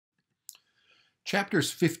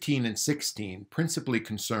Chapters 15 and 16 principally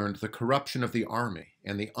concerned the corruption of the army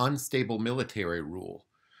and the unstable military rule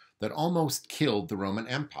that almost killed the Roman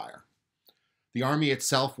Empire. The army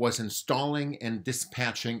itself was installing and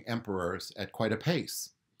dispatching emperors at quite a pace.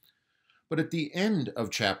 But at the end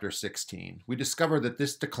of chapter 16, we discover that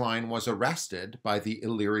this decline was arrested by the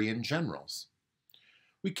Illyrian generals.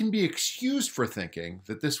 We can be excused for thinking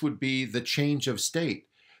that this would be the change of state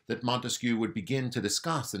that Montesquieu would begin to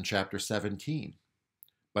discuss in chapter 17.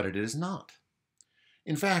 But it is not.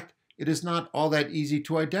 In fact, it is not all that easy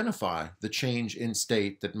to identify the change in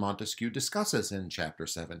state that Montesquieu discusses in chapter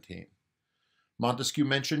 17. Montesquieu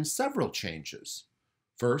mentions several changes.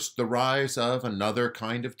 First, the rise of another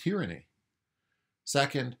kind of tyranny.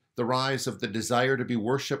 Second, the rise of the desire to be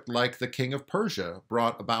worshipped like the king of Persia,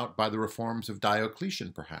 brought about by the reforms of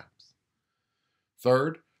Diocletian, perhaps.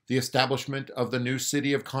 Third, the establishment of the new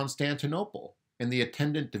city of Constantinople and the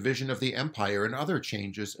attendant division of the empire and other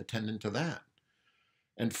changes attendant to that.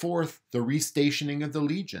 And fourth, the restationing of the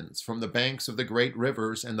legions from the banks of the great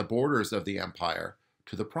rivers and the borders of the empire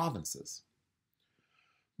to the provinces.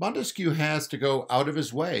 Montesquieu has to go out of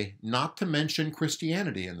his way not to mention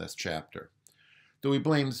Christianity in this chapter, though he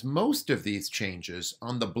blames most of these changes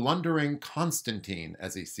on the blundering Constantine,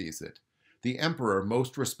 as he sees it, the emperor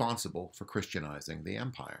most responsible for Christianizing the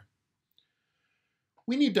empire.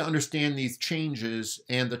 We need to understand these changes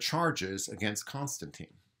and the charges against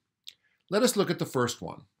Constantine. Let us look at the first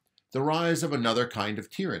one, the rise of another kind of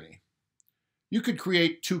tyranny. You could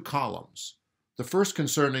create two columns, the first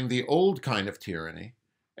concerning the old kind of tyranny,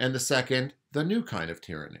 and the second, the new kind of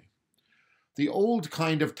tyranny. The old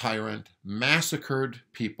kind of tyrant massacred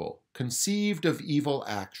people, conceived of evil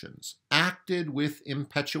actions, acted with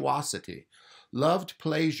impetuosity, loved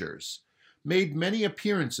pleasures, made many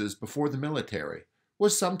appearances before the military,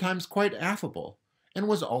 was sometimes quite affable, and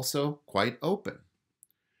was also quite open.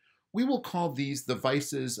 We will call these the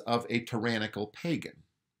vices of a tyrannical pagan.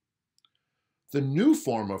 The new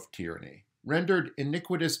form of tyranny rendered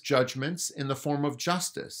iniquitous judgments in the form of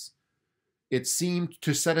justice. It seemed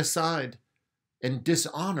to set aside and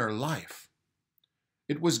dishonor life.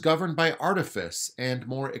 It was governed by artifice and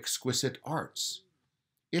more exquisite arts.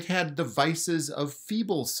 It had the vices of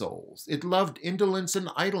feeble souls. It loved indolence and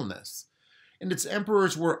idleness, and its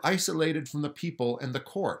emperors were isolated from the people and the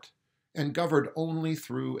court, and governed only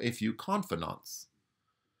through a few confidants.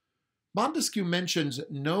 Montesquieu mentions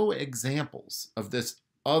no examples of this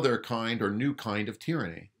other kind or new kind of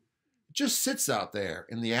tyranny. It just sits out there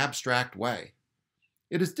in the abstract way.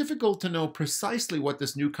 It is difficult to know precisely what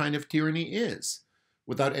this new kind of tyranny is,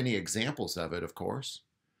 without any examples of it, of course.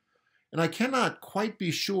 And I cannot quite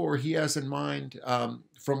be sure he has in mind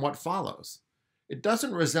from what follows. It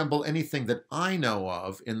doesn't resemble anything that I know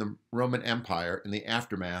of in the Roman Empire in the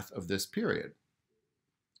aftermath of this period.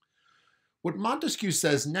 What Montesquieu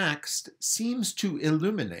says next seems to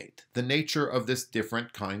illuminate the nature of this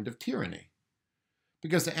different kind of tyranny.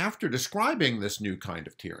 Because after describing this new kind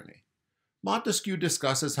of tyranny, Montesquieu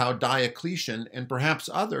discusses how Diocletian and perhaps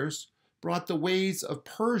others brought the ways of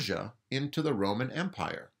Persia into the Roman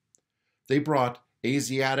Empire. They brought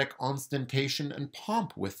Asiatic ostentation and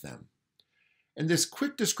pomp with them. And this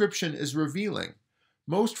quick description is revealing,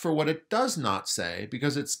 most for what it does not say,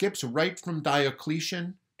 because it skips right from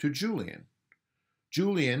Diocletian to Julian.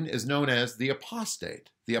 Julian is known as the apostate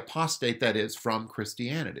that is from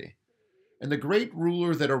Christianity. And the great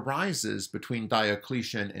ruler that arises between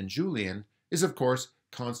Diocletian and Julian is, of course,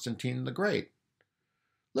 Constantine the Great.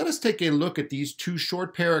 Let us take a look at these two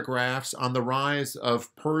short paragraphs on the rise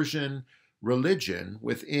of Persian religion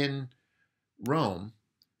within Rome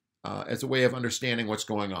as a way of understanding what's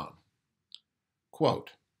going on.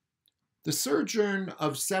 Quote, "The sojourn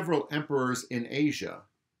of several emperors in Asia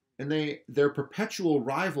and their perpetual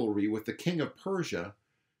rivalry with the king of Persia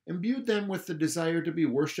imbued them with the desire to be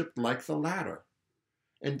worshipped like the latter,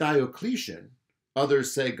 and Diocletian,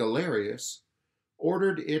 others say Galerius,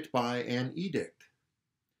 ordered it by an edict.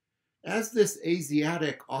 As this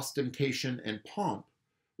Asiatic ostentation and pomp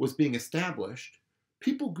was being established,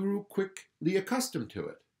 people grew quickly accustomed to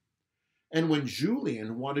it. And when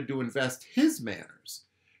Julian wanted to invest his manners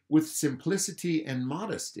with simplicity and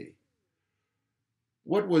modesty,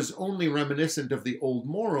 what was only reminiscent of the old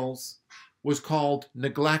morals was called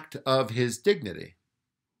neglect of his dignity."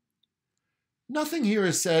 Nothing here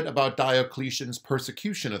is said about Diocletian's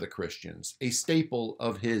persecution of the Christians, a staple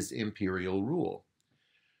of his imperial rule.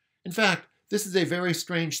 In fact, this is a very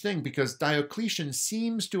strange thing because Diocletian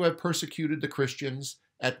seems to have persecuted the Christians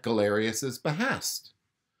at Galerius's behest.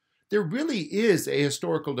 There really is a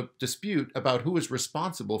historical dispute about who is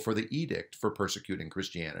responsible for the edict for persecuting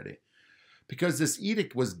Christianity, because this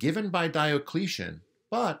edict was given by Diocletian,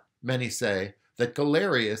 but, many say, that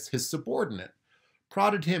Galerius, his subordinate,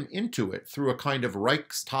 prodded him into it through a kind of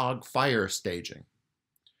Reichstag fire staging.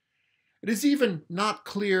 It is even not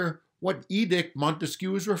clear what edict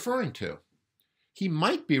Montesquieu is referring to. He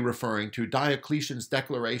might be referring to Diocletian's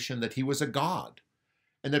declaration that he was a god,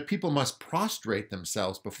 and that people must prostrate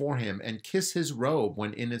themselves before him and kiss his robe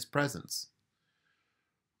when in his presence.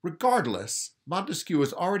 Regardless, Montesquieu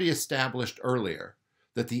has already established earlier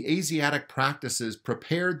that the Asiatic practices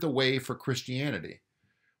prepared the way for Christianity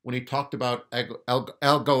when he talked about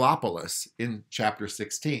Elgalopolis in chapter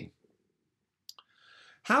 16.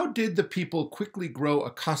 How did the people quickly grow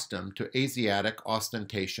accustomed to Asiatic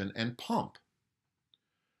ostentation and pomp?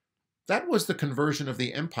 That was the conversion of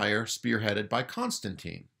the empire spearheaded by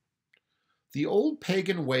Constantine. The old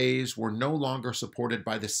pagan ways were no longer supported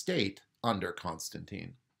by the state under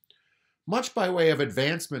Constantine. Much by way of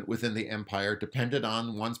advancement within the empire depended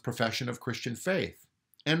on one's profession of Christian faith,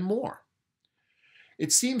 and more.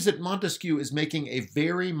 It seems that Montesquieu is making a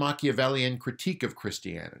very Machiavellian critique of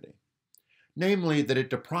Christianity, namely that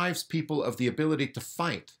it deprives people of the ability to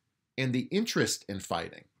fight and the interest in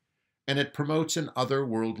fighting, and it promotes an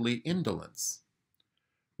otherworldly indolence.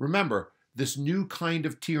 Remember, this new kind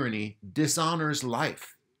of tyranny dishonors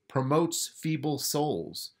life, promotes feeble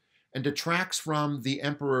souls, and detracts from the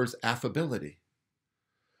emperor's affability.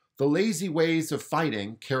 The lazy ways of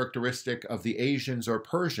fighting, characteristic of the Asians or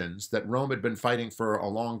Persians that Rome had been fighting for a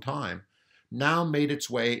long time, now made its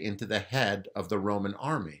way into the head of the Roman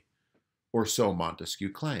army, or so Montesquieu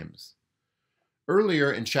claims. Earlier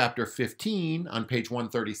in chapter 15, on page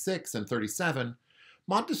 136 and 37,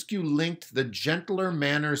 Montesquieu linked the gentler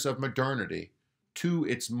manners of modernity to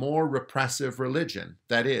its more repressive religion,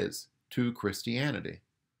 that is, to Christianity.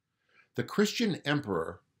 The Christian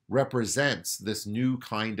emperor represents this new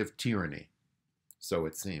kind of tyranny, so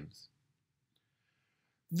it seems.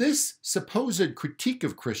 This supposed critique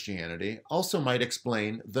of Christianity also might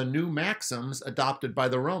explain the new maxims adopted by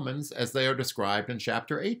the Romans as they are described in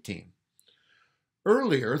chapter 18.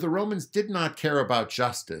 Earlier, the Romans did not care about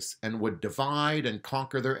justice and would divide and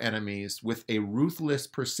conquer their enemies with a ruthless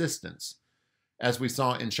persistence, as we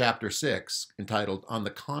saw in chapter 6, entitled On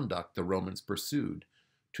the Conduct the Romans Pursued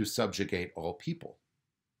to Subjugate All People.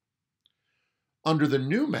 Under the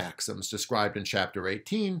new maxims described in chapter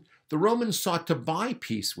 18, the Romans sought to buy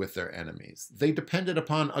peace with their enemies. They depended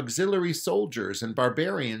upon auxiliary soldiers and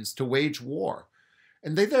barbarians to wage war,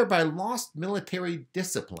 and they thereby lost military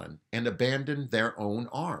discipline and abandoned their own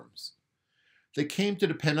arms. They came to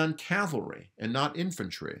depend on cavalry and not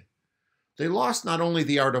infantry. They lost not only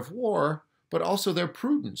the art of war, but also their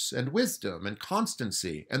prudence and wisdom and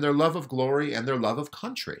constancy and their love of glory and their love of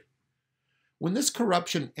country. When this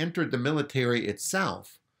corruption entered the military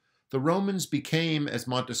itself, the Romans became, as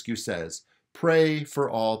Montesquieu says, prey for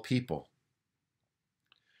all people.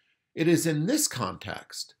 It is in this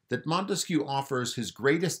context that Montesquieu offers his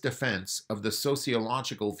greatest defense of the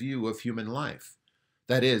sociological view of human life,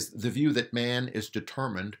 that is, the view that man is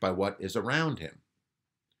determined by what is around him.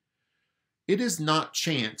 It is not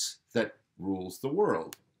chance that rules the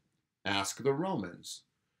world. Ask the Romans,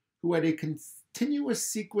 who had a continuous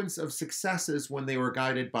sequence of successes when they were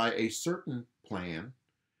guided by a certain plan,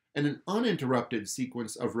 and an uninterrupted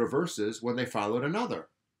sequence of reverses when they followed another.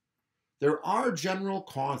 There are general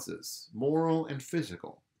causes, moral and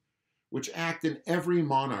physical, which act in every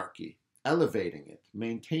monarchy, elevating it,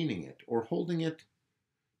 maintaining it, or holding it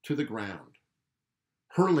to the ground,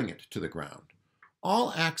 hurling it to the ground.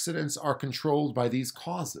 All accidents are controlled by these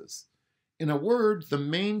causes. In a word, the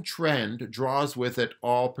main trend draws with it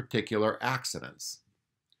all particular accidents.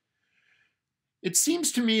 It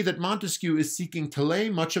seems to me that Montesquieu is seeking to lay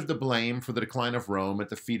much of the blame for the decline of Rome at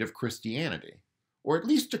the feet of Christianity, or at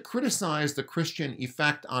least to criticize the Christian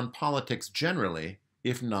effect on politics generally,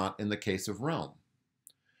 if not in the case of Rome.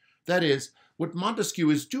 That is, what Montesquieu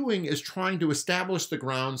is doing is trying to establish the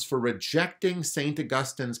grounds for rejecting St.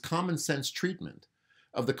 Augustine's common sense treatment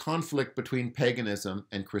of the conflict between paganism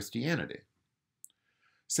and Christianity.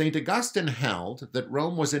 St. Augustine held that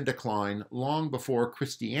Rome was in decline long before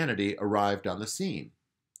Christianity arrived on the scene.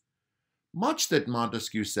 Much that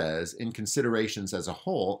Montesquieu says in Considerations as a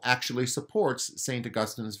Whole actually supports St.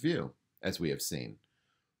 Augustine's view, as we have seen.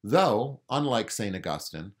 Though, unlike St.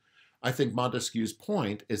 Augustine, I think Montesquieu's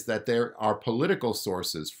point is that there are political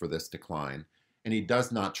sources for this decline, and he does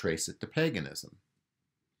not trace it to paganism.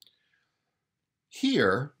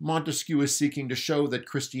 Here, Montesquieu is seeking to show that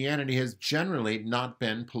Christianity has generally not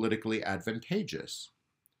been politically advantageous.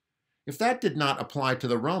 If that did not apply to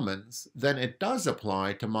the Romans, then it does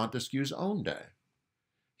apply to Montesquieu's own day.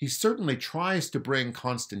 he certainly tries to bring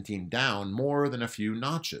Constantine down more than a few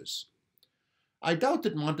notches. I doubt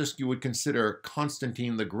that Montesquieu would consider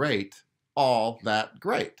Constantine the Great all that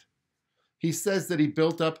great. He says that he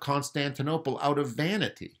built up Constantinople out of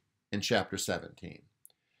vanity in chapter 17.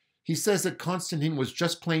 He says that Constantine was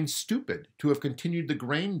just plain stupid to have continued the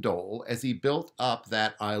grain dole as he built up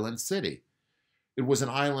that island city. It was an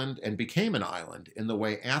island and became an island in the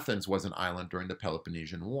way Athens was an island during the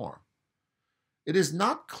Peloponnesian War. It is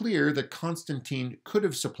not clear that Constantine could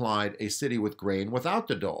have supplied a city with grain without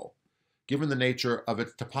the dole, given the nature of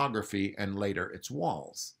its topography and later its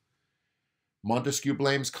walls. Montesquieu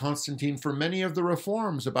blames Constantine for many of the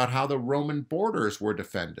reforms about how the Roman borders were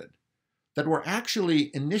defended, that were actually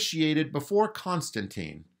initiated before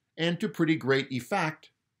Constantine, and to pretty great effect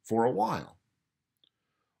for a while.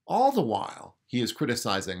 All the while he is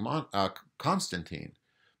criticizing Constantine,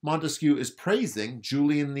 Montesquieu is praising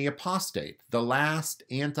Julian the Apostate, the last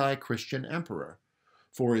anti-Christian emperor,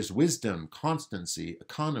 for his wisdom, constancy,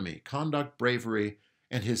 economy, conduct, bravery,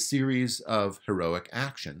 and his series of heroic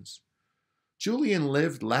actions. Julian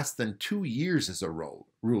lived less than 2 years as a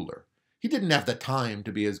ruler. He didn't have the time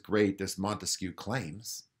to be as great as Montesquieu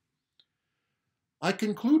claims. I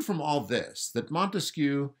conclude from all this that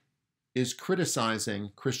Montesquieu is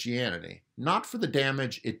criticizing Christianity, not for the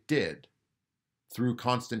damage it did through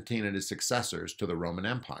Constantine and his successors to the Roman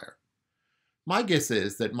Empire. My guess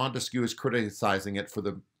is that Montesquieu is criticizing it for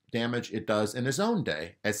the damage it does in his own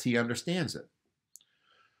day, as he understands it.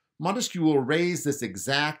 Montesquieu will raise this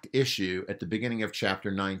exact issue at the beginning of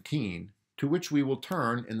chapter 19, to which we will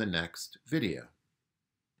turn in the next video.